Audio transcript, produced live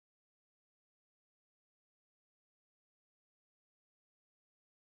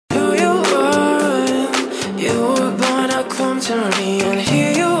journey, and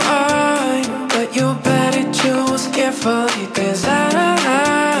here you are. But you better choose carefully, 'cause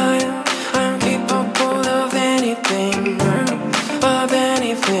I'm capable of anything,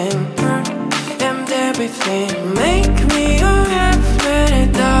 and everything. Make me your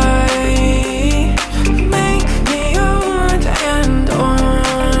aphrodite, make me your one and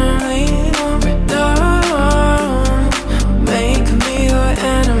only, make me your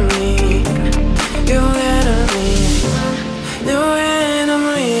enemy, your enemy, your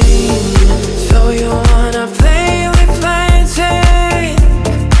enemy. So you wanna play with magic?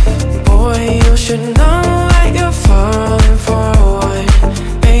 Boy, you should know that you're falling for what.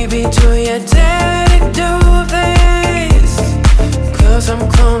 Baby, do you dare to do this? 'Cause I'm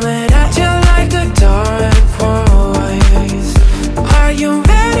coming at you like a dark voice. Are you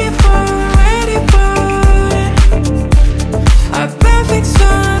ready for a perfect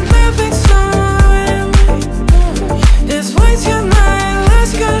storm, perfect storm? Just waste your mind,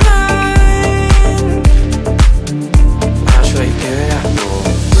 let's go line. How should I do that?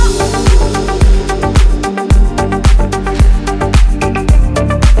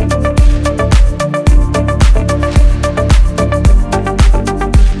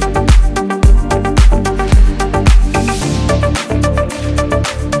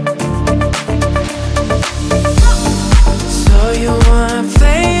 So you wanna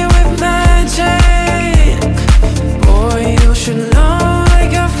play with magic? Boy, you should know that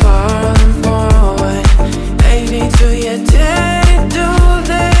you're falling for what. Baby, do you dare to do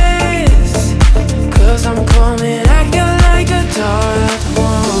this? 'Cause I'm coming at you like a dark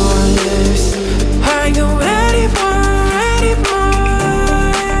voice. Are you ready for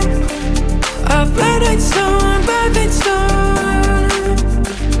a perfect storm, perfect storm?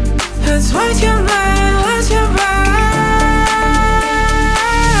 Let's waste your mind, let's your ride.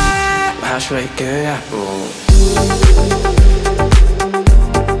 How should I do that?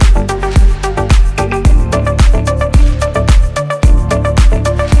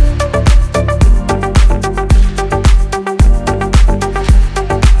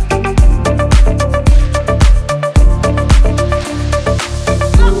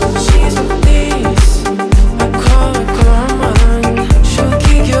 She's a beast, I call her grandma. She'll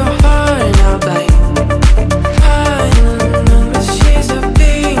kick your heart out like she's a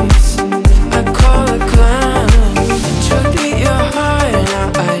beast, I call her clown.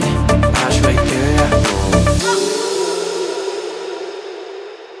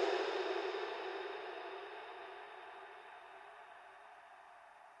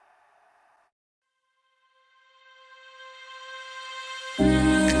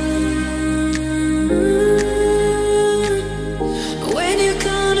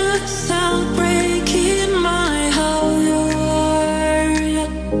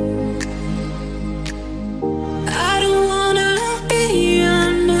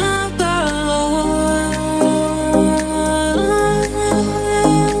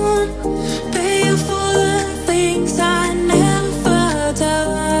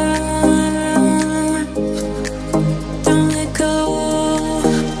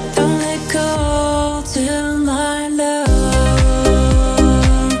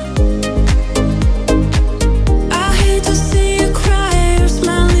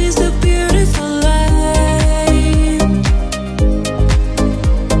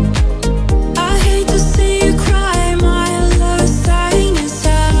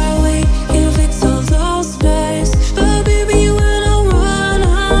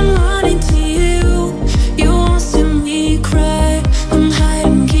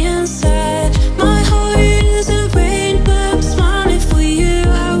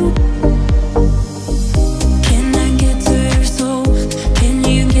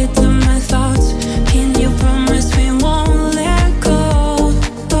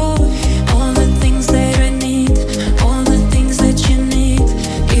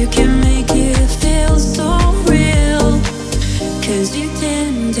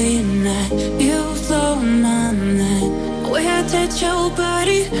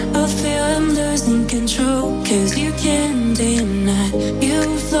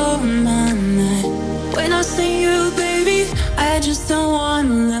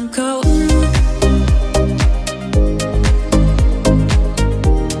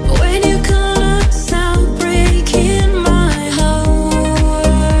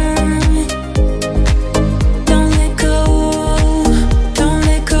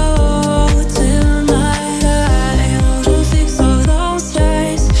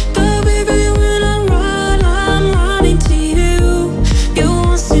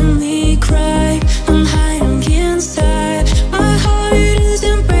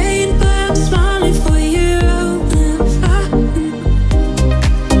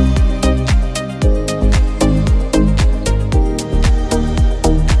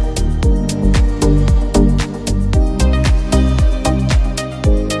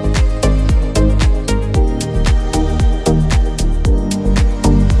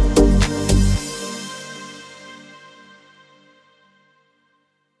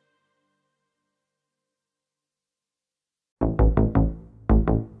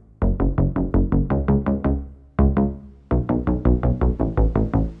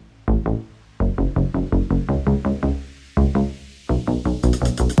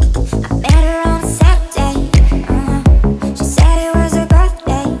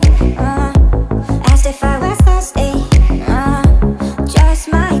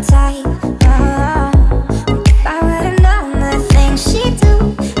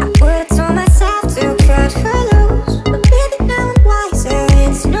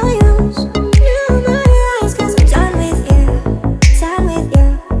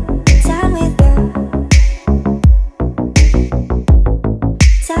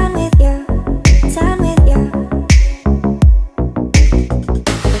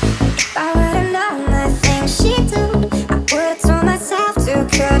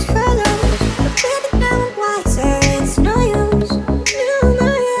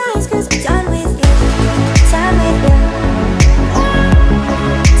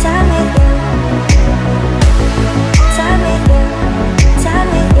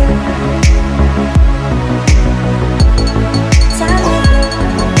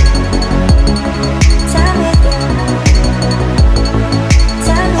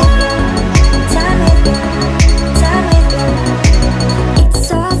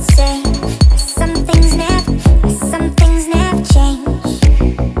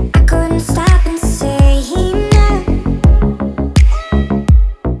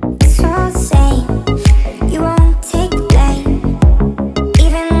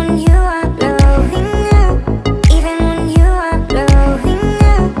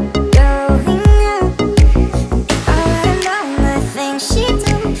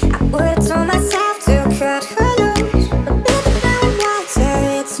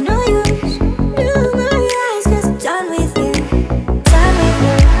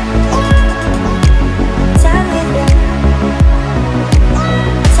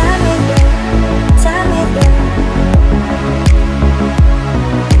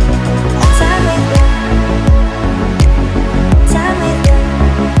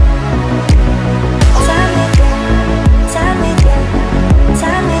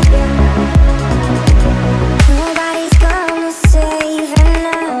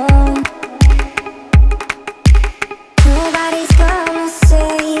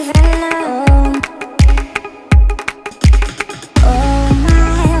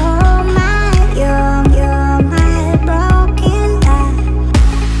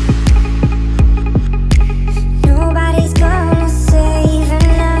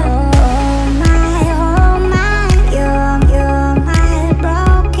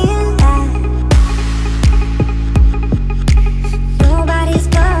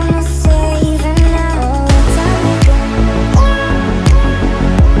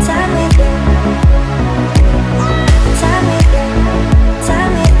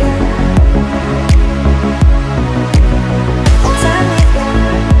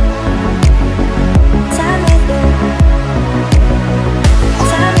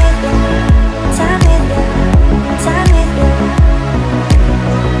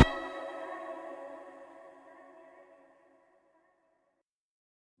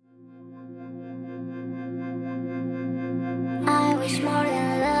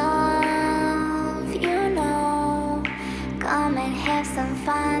 some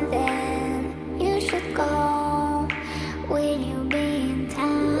fun, then you should go. Will you be in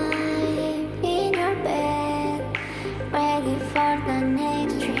time in your bed, ready for the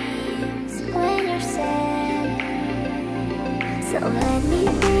next dreams when you're sad? So let me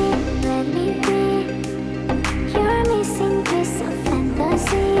be your missing piece of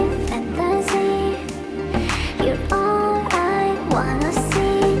fantasy, fantasy. You're all I wanna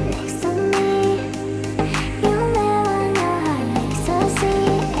see next to me. You'll never know how ecstasy,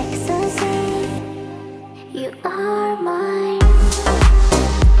 ecstasy. You are mine.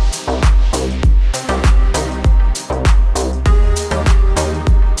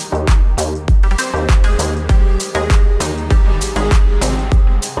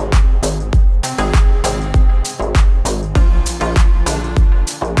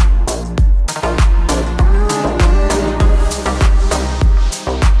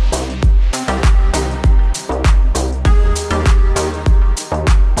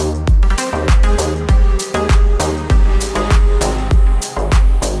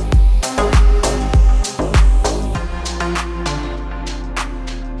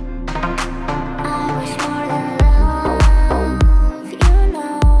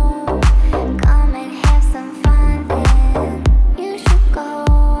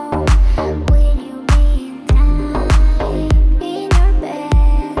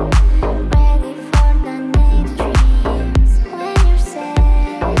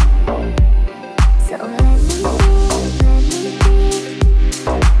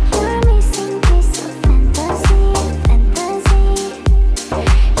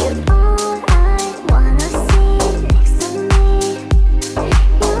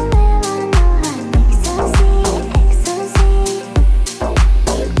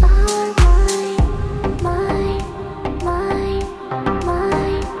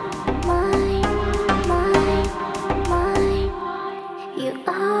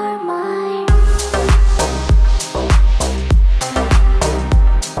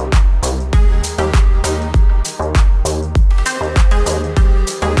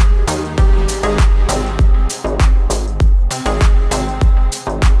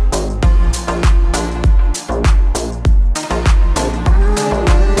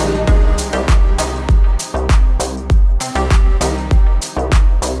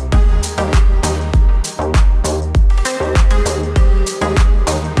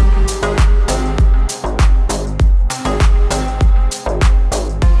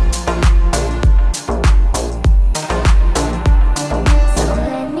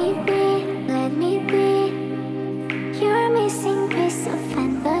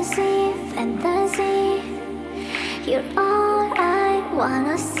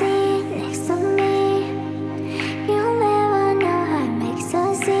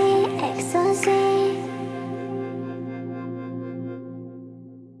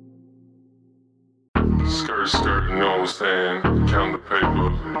 Skirt, you know what I'm saying? Count the paper,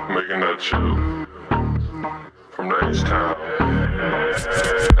 making that chip from the H-Town.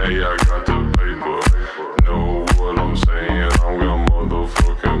 Hey, I got the paper, know what I'm saying? I'm gonna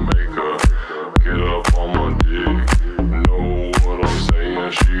motherfucking make her get up on my dick. Know what I'm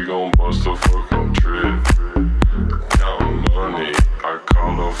saying? She gon' bust a fucking trip. Counting money, I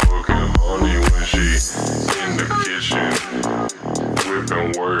call her fucking honey when she in the kitchen, whipping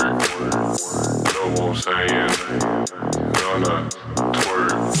work. Know what I'm saying? Gonna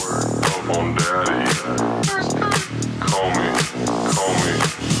twerk up on daddy. Call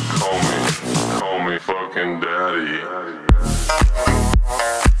me fucking daddy.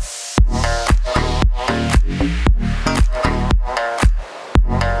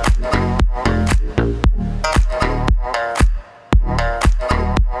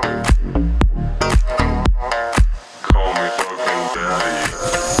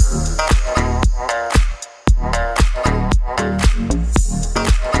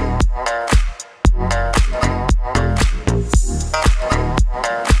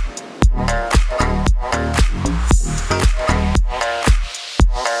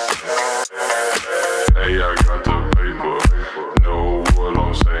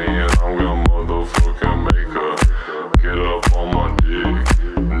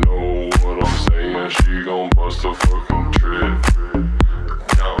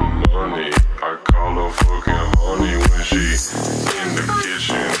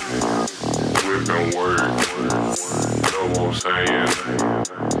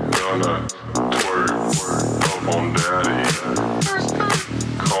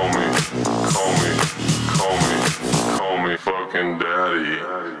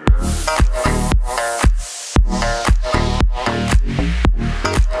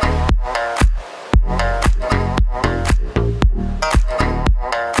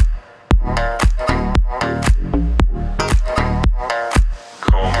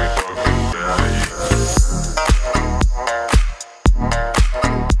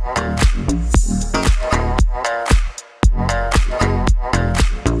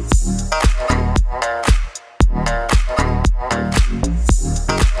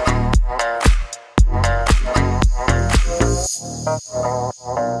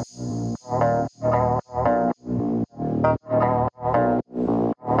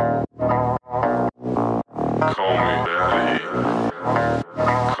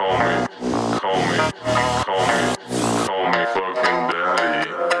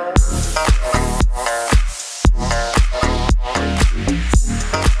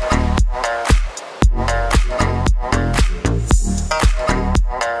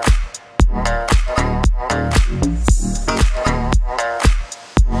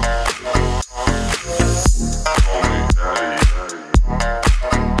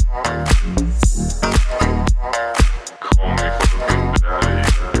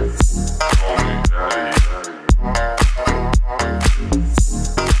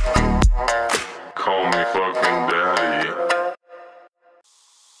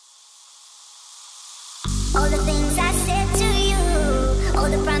 I said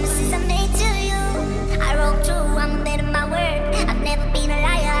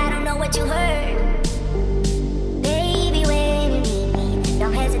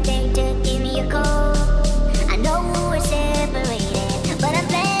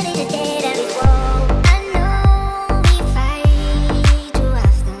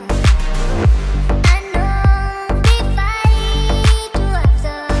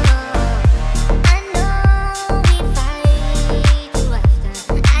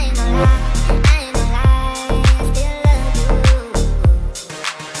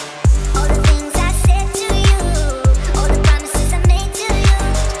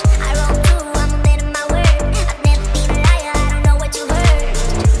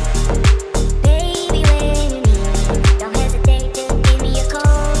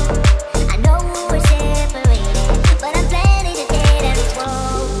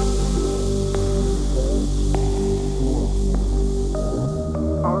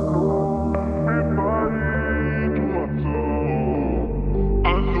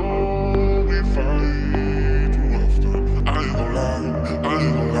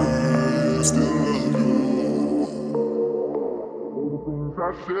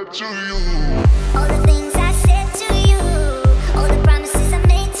to you, all the things